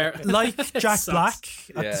Like there. like Jack sucks. Black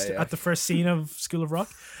at, Yeah, the, yeah. at the first scene of School of Rock.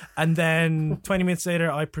 And then 20 minutes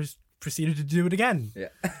later, I proceeded to do it again. Yeah.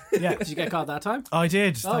 Yeah. Did you get caught that time? I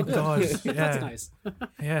did, Oh, thank good. God. Yeah. That's nice.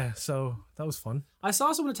 Yeah, so that was fun. I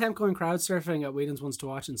saw someone attempt going crowd surfing at Whedon's Once to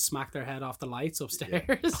Watch and smack their head off the lights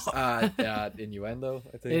upstairs. Innuendo,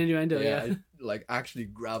 I think. Innuendo, yeah. Like actually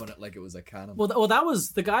grabbing it like it was a cannon. Well, that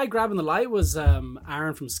was the guy grabbing the light was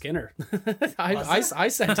Aaron from Skinner.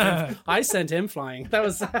 I sent him flying. That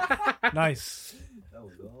was. Nice.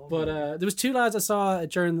 But there was two lads I saw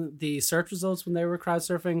during the search results when they were crowd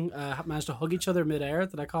surfing managed to hug each other midair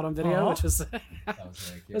that I caught on video, Aw. which was That was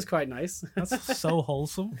very it was cute. quite nice. That's so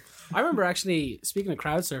wholesome. I remember actually, speaking of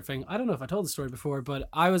crowd surfing, I don't know if I told the story before, but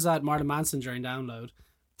I was at Martin Manson during Download,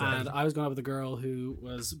 and I was going out with a girl who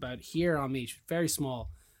was about here on me. She was very small,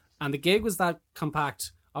 and the gig was that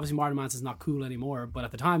compact. Obviously, Martin Manson's not cool anymore, but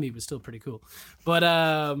at the time he was still pretty cool. But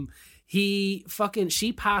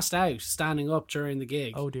she passed out standing up during the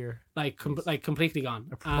gig, Oh dear. like completely gone.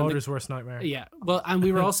 A promoter's worst nightmare. Yeah, well, and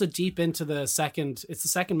we were also deep into the second. It's the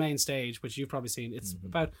second main stage, which you've probably seen. It's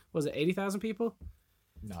about, was it 80,000 people?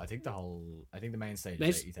 No, I think the main stage Main-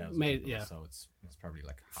 is 80,000. main- people, yeah. So it's probably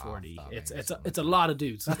like half 40. that It's maybe, it's a, something it's a like lot of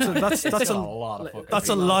dudes. That's that. a a lot of fucking that's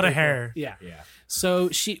a people. lot of hair. Yeah. Yeah. So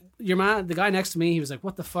the guy next to me, he was like,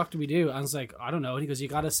 "What the fuck do we do?" I was like, "I don't know." And he goes, "You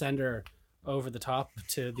got to send her over the top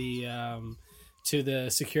to the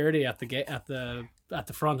security at the gate at the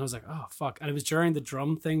front." I was like, "Oh fuck!" And it was during the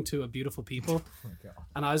drum thing to A Beautiful People,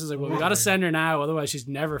 and I was just like, "Well, we got to send her now, otherwise she's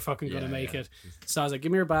never fucking gonna make it." So I was like,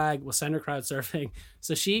 "Give me her bag. We'll send her crowd surfing."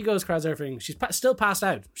 So she goes crowd surfing. She's still passed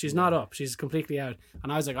out. She's not up. She's completely out.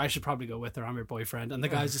 And I was like, "I should probably go with her. I'm her boyfriend." And the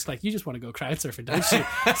guy's just like, "You just want to go crowd surfing, don't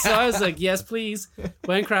you?" So I was like, "Yes, please."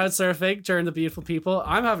 Went crowd surfing during The Beautiful People.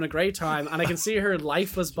 I'm having a great time, and I can see her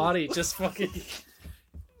lifeless body just fucking.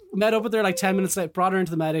 Met up with her like 10 minutes later, brought her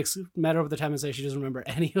into the medics, met her over the 10 minutes later, she doesn't remember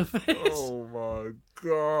any of it. Oh my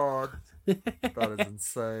god, that is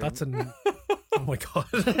insane. That's oh my God.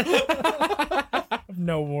 I have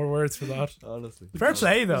no more words for that. honestly Fair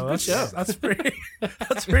play though. That's pretty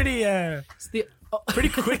It's the, pretty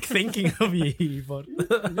quick thinking of you, but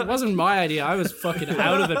it wasn't my idea. I was fucking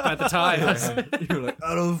out of it at the time. You're like,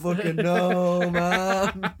 I don't fucking know,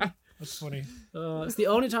 man. that's funny. It's the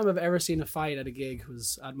only time I've ever seen a fight at a gig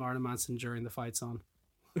was at Martin Manson during the fights on.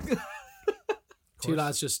 Two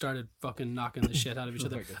lads just started fucking knocking the shit out of each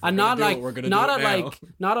other, and not gonna do like it, we're gonna not do at it now. like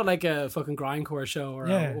not at like a fucking grindcore show or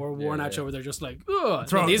Yeah. or worn out Yeah, show where they're just like, ugh.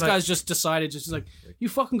 Throw- And these like- guys just decided just like, you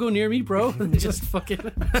fucking go near me, bro, and they just fucking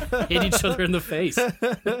hit each other in the face.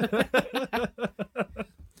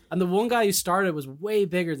 And the one guy who started was way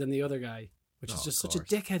bigger than the other guy, which is Oh, just of such a course.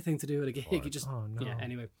 dickhead thing to do at a gig. You just Oh, no. yeah.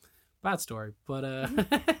 Anyway, bad story, but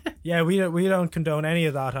Yeah, we don't condone any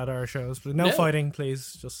of that at our shows, but no No. fighting,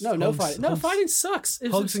 please. Just no hugs- fighting. No, hugs. fighting sucks.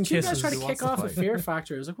 It hugs was and two guys kisses. trying Who to wants kick to off a fight? Fear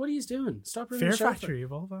Factory. I was like, what are you doing? Stop ruining Fear the show. Factory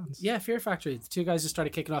of all bands. Yeah, Fear Factory. The two guys just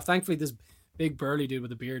started kicking off. Thankfully, this big burly dude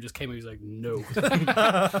with a beard just came and he was like, no.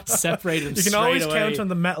 Separated him You can straight always away. count on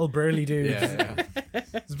the metal burly dude. Yeah.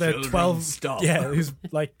 He's about Children, 12. stop. Yeah, who's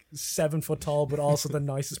like 7 foot tall, but also the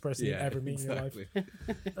nicest person you Yeah, ever meet in your life.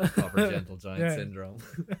 exactly. Proper gentle giant Yeah. syndrome.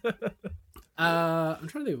 I'm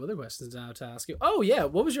trying to think of other questions now to ask you. Oh yeah,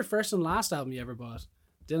 what was your first and last album you ever bought?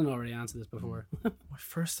 Dylan already answered this before. My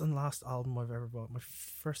first and last album I've ever bought. My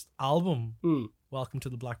first album, Hmm. Welcome to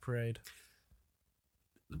the Black Parade.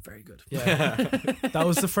 Very good. Yeah, that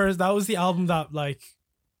was the first. That was the album that like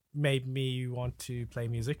made me want to play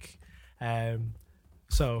music.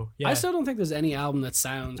 So yeah, I still don't think there's any album that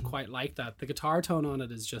sounds quite like that. The guitar tone on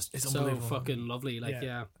it is just It's so unbelievable. fucking lovely. Like Yeah.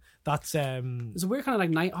 yeah. that's There's a weird kind of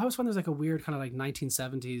like I always find there's like a weird kind of like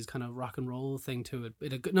 1970s kind of rock and roll thing to it.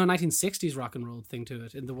 1960s rock and roll thing to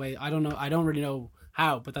it in the way I don't really know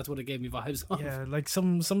how, but that's what it gave me vibes of. yeah, like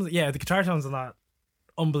some the guitar tones on that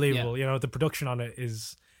unbelievable. You know, the production on it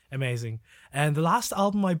is amazing. And the last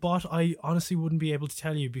album I bought, I honestly wouldn't be able to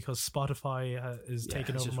tell you because Spotify is Yeah,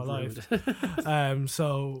 taking it's over just my ruined life. it.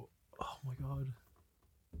 So oh my god.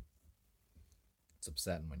 It's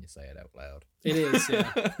upsetting when you say it out loud. It is,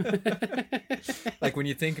 yeah. Like when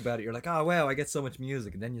you think about it, you're like, oh wow, I get so much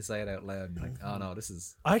music, and then you say it out loud, and you're like, oh no, this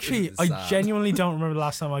is Actually, this I is sad. genuinely don't remember the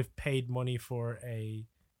last time I've paid money for a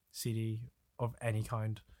CD of any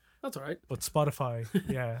kind. That's all right. But Spotify,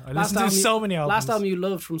 yeah, I Last listen to album you- so many albums. Last album you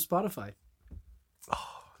loved from Spotify.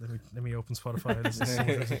 Let me open Spotify. and listen to some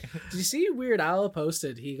of it. Did you see Weird Al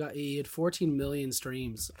posted? He had 14 million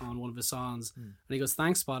streams on one of his songs, and he goes,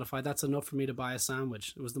 "Thanks Spotify, that's enough for me to buy a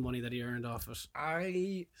sandwich." It was the money that he earned off it.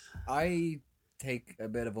 I take a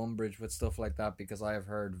bit of umbrage with stuff like that because I have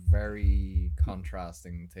heard very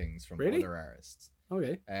contrasting things from Really? other artists.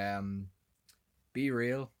 Okay. Be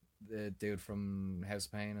Real, the dude from House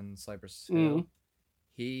of Pain and Cypress Mm.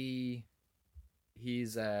 Hill,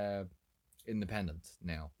 he's independent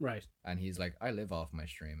now, Right. and he's like, I live off my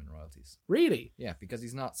streaming royalties. Really? Yeah, because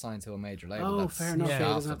he's not signed to a major label. Oh, that's fair enough. yeah. Yeah, he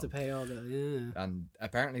shafting doesn't have to him. pay all the. Yeah. And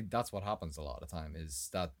apparently that's what happens a lot of the time is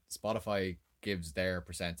that Spotify gives their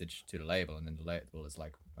percentage to the label, and then the label is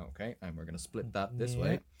like, okay, and we're going to split that this Yeah.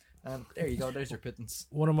 way. And there you go, there's your pittance.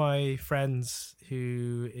 One of my friends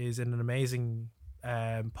who is in an amazing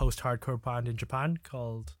post-hardcore band in Japan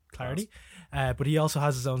called Clarity, but he also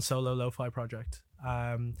has his own solo lo-fi project.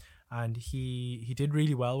 And he did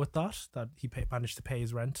really well with that. That he managed to pay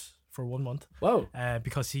his rent for 1 month. Whoa.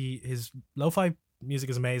 Because his lo-fi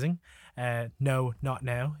music is amazing. No, not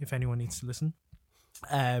now. If anyone needs to listen,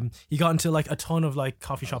 he got into like a ton of like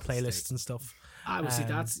coffee shop playlists and stuff. I would see Um,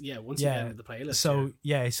 that's once you get into the playlist. So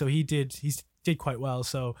so he did quite well.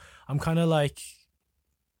 So I'm kind of like,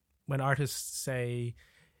 when artists say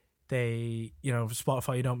they,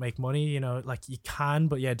 Spotify, you don't make money, like you can,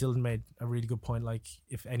 but yeah, Dylan made a really good point. Like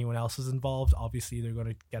if anyone else is involved, obviously they're going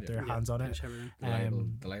to get their hands on it.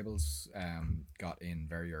 The labels got in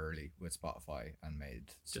very early with Spotify and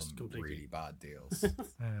made Just some completely. really bad deals.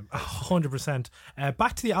 100%.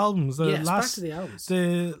 Back to the albums. Yes, back to the albums.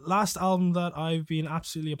 The last album that I've been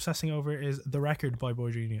absolutely obsessing over is The Record by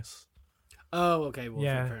Boy Genius. Oh, okay. Well,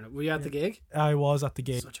 Yeah. fair enough. Were you at the gig? I was at the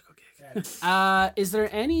gig. Such a good gig. Is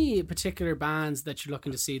there any particular bands that you're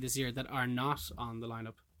looking to see this year that are not on the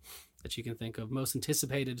lineup that you can think of? Most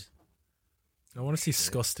anticipated? I want to see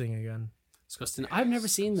Skusting again. Disgusting. I've never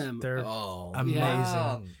seen them. They're Oh, amazing.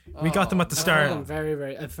 man. We got them at the I've heard them start. very,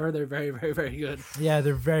 very. I've heard they're very, very, very good. Yeah,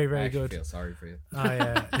 they're very, I very actually good. feel sorry for you. Oh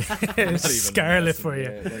yeah, Not even Scarlet messing for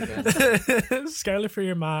with you. Scarlet for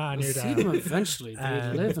your ma and We'll your see them dad. eventually.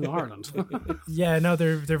 They live in Ireland. Yeah, no,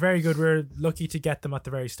 they're very good. We're lucky to get them at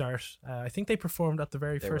the very start. I think they performed at the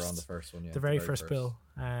very They first, were on the first one, yeah. the very first bill.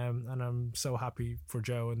 And I'm so happy for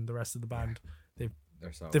Joe and the rest of the band.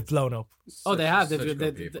 They're so They've blown up. Oh, they have. such They've-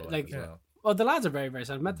 good they- people, like- as well. Oh, the lads are very, very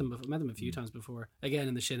sad. I've met them a few times before. Again,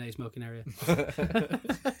 in the Shin smoking area.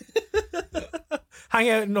 Hang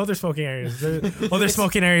out in other smoking areas. Other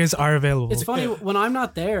smoking areas are available. It's funny when I'm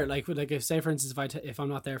not there. Like if say for instance, if I'm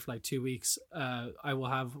not there for like 2 weeks, I will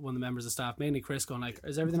have one of the members of staff, mainly Chris, going like,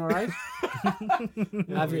 "Is everything all right?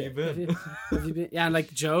 have you been? Yeah, and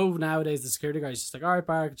like Joe nowadays, the security guy is just like, "All right,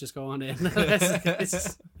 Bark, just go on in."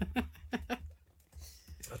 It's-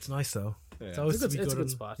 That's nice though. It's It's always a to be good- it's a good and-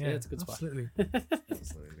 spot. Yeah, it's a good spot. Absolutely.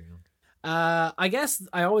 Absolutely. I guess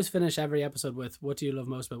I always finish every episode with, "What do you love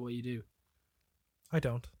most about what you do?" I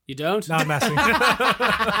don't. You don't? No, I'm messing.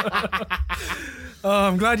 Oh,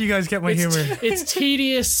 I'm glad you guys get my humor. It's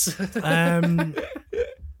tedious.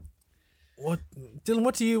 What,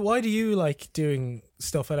 Dylan? Why do you like doing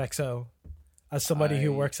stuff at XO? As somebody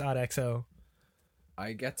who I- works at XO,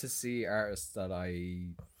 I get to see artists that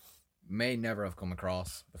I may never have come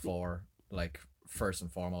across before, like first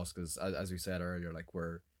and foremost, because as we said earlier, like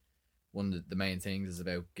we're one of the main things is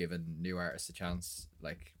about giving new artists a chance.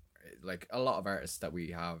 Like a lot of artists that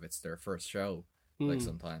we have, it's their first show. Like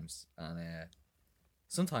sometimes, and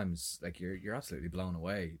sometimes like you're absolutely blown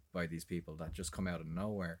away by these people that just come out of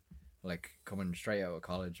nowhere, like coming straight out of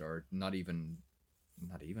college, or not even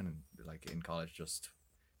like in college, just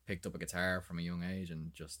picked up a guitar from a young age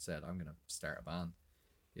and just said, I'm gonna start a band,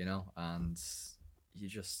 you know. And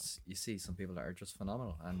you see some people that are just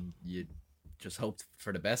phenomenal, and you just hope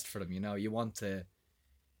for the best for them, you know. You want to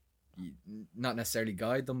not necessarily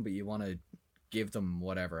guide them, but you want to give them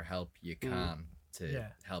whatever help you can to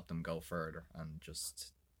help them go further and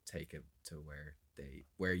just take it to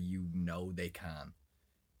where you know they can,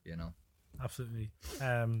 you know. Absolutely.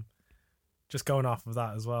 Just going off of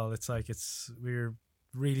that as well, it's like we're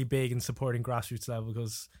really big in supporting grassroots level,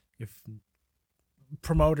 because if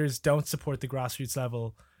promoters don't support the grassroots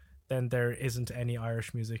level, then there isn't any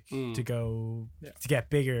Irish music to go to get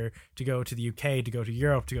bigger, to go to the UK, to go to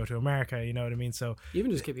Europe, to go to America. You know what I mean? So even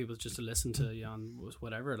just get people just to listen to you on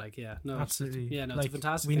whatever. Like, absolutely. It's like, a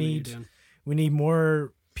fantastic we thing need that you're doing. we need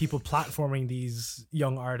more people platforming these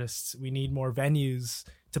young artists. We need more venues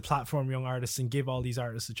to platform young artists and give all these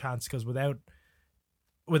artists a chance, because without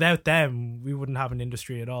them, we wouldn't have an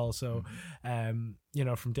industry at all. So, you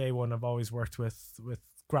know, from day one, I've always worked with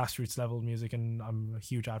grassroots level music, and I'm a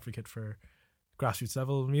huge advocate for grassroots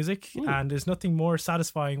level music. And there's nothing more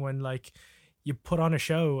satisfying when like you put on a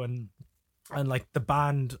show and like the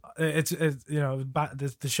band, it's you know,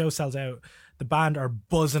 the show sells out, the band are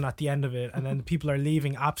buzzing at the end of it, and then the people are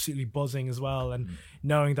leaving absolutely buzzing as well, and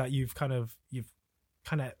knowing that you've kind of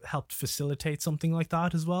helped facilitate something like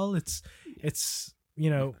that as well. It's you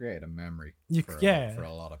know, create a memory for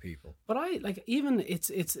a lot of people. But I like, even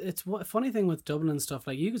it's what funny thing with Dublin stuff,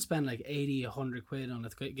 like you could spend like 80-100 quid on a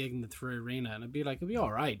gig in the Three Arena and it'd be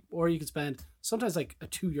all right, or you could spend sometimes like a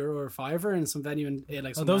 €2 or €5 in some venue in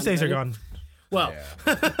like some those days venue. are gone. Well,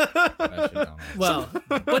 well,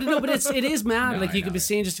 but it is mad. Like you could be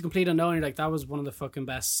seeing just a complete unknown. You're like, that was one of the fucking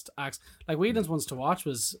best acts. Like Whelan's ones to watch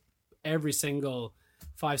was every single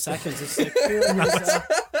 5 seconds. It's like,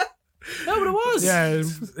 no, but it was. Yeah,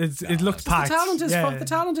 it looked packed. The talent is the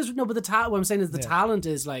talent is no, but the talent. What I'm saying is the talent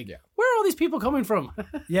is like, where are all these people coming from?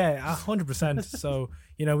 Yeah, 100%. So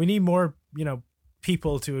you know, we need more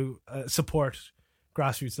people to support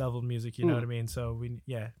grassroots level music. You know what I mean? So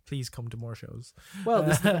please come to more shows. Well,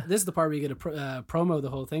 this is the part where you get a promo the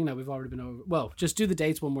whole thing that we've already been over. Well, just do the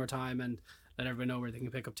dates one more time and let everyone know where they can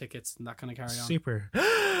pick up tickets and that kind of carry on. Super.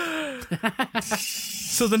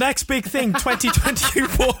 So the next big thing,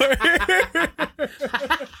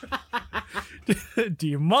 2024. Do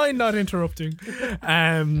you mind not interrupting?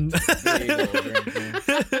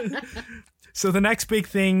 So the next big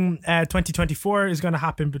thing, 2024, is going to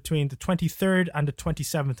happen between the 23rd and the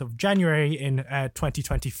 27th of January in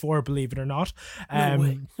 2024, believe it or not,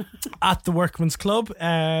 at the Workman's Club.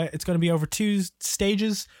 It's going to be over 2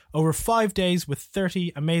 stages, over 5 days, with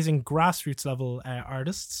 30 amazing grassroots level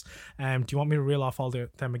artists. Do you want me to reel off all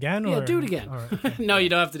them again? Yeah, or? do it again. Right, okay. No, you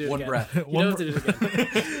don't have to do it One again. breath. You don't have to do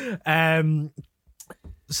it again.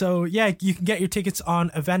 So yeah, you can get your tickets on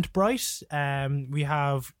Eventbrite. We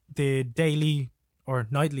have the daily or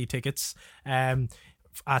nightly tickets at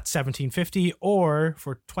 $17.50, or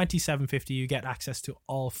for $27.50 you get access to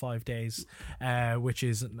all 5 days, which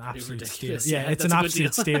is an absolute steal. Yeah, it's an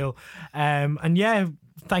absolute steal. And yeah,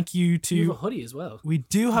 thank you to You have a hoodie as well. We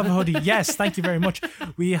do have a hoodie. Yes, thank you very much.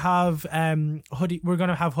 We have hoodie. We're going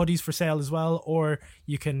to have hoodies for sale as well, or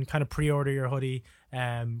you can kind of pre-order your hoodie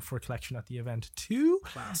for collection at the event too.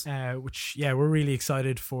 Class. Which we're really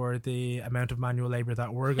excited for the amount of manual labor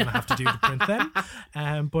that we're going to have to do to print them.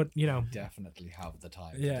 But you know, Definitely have the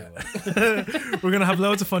time yeah, to do it. we're going to have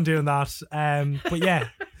loads of fun doing that. But yeah.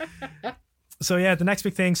 So yeah, the next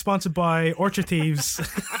big thing, sponsored by Orchard Thieves,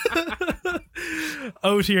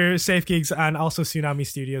 O-Tier, Safe Gigs, and also Tsunami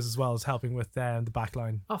Studios as well, as helping with the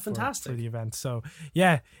backline. Oh, fantastic. For the event. So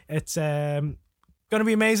yeah, it's going to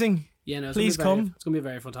be amazing. Yeah, no, Please come. It's going to be a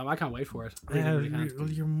very fun time. I can't wait for it. Really can't. Well,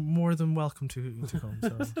 you're more than welcome to come.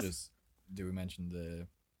 So. Just do we mention the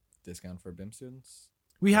discount for BIM students?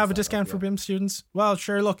 We have a discount for BIM students. Well,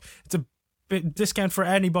 sure. Look, it's a discount for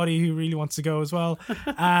anybody who really wants to go as well.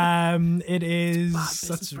 It is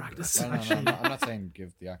business practice. No, I'm not saying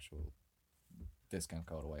give the actual discount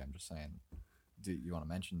code away. I'm just saying, do you want to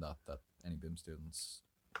mention that any BIM students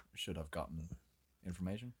should have gotten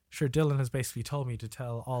information? Sure. Dylan has basically told me to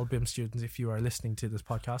tell all BIM students, if you are listening to this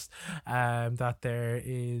podcast, that there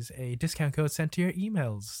is a discount code sent to your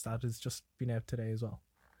emails that has just been out today as well.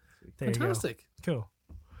 There Fantastic. you go. Cool.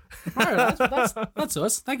 All right, that's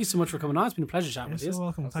us. Thank you so much for coming on. It's been a pleasure chatting You're with you. so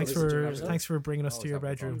welcome. Thanks Thanks for bringing us to your You're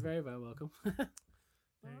bedroom. very, very welcome.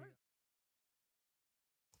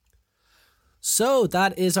 So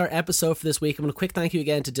that is our episode for this week. I'm going to quick thank you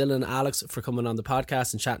again to Dylan and Alex for coming on the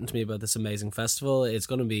podcast and chatting to me about this amazing festival. I think it's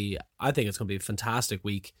going to be a fantastic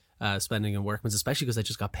week spending in Workman's, especially because I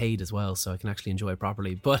just got paid as well, so I can actually enjoy it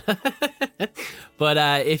properly. But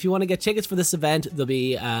if you want to get tickets for this event, there'll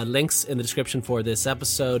be links in the description for this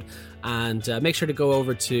episode, and make sure to go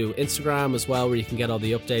over to Instagram as well, where you can get all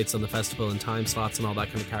the updates on the festival and time slots and all that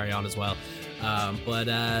kind of carry on as well.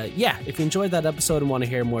 If you enjoyed that episode and want to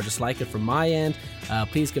hear more just like it from my end,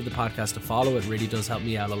 please give the podcast a follow. It really does help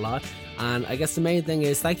me out a lot. And I guess the main thing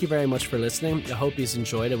is thank you very much for listening. I hope you've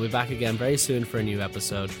enjoyed it. We'll be back again very soon for a new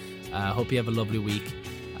episode. Hope you have a lovely week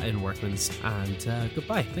in Workman's, and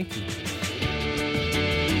goodbye. Thank you.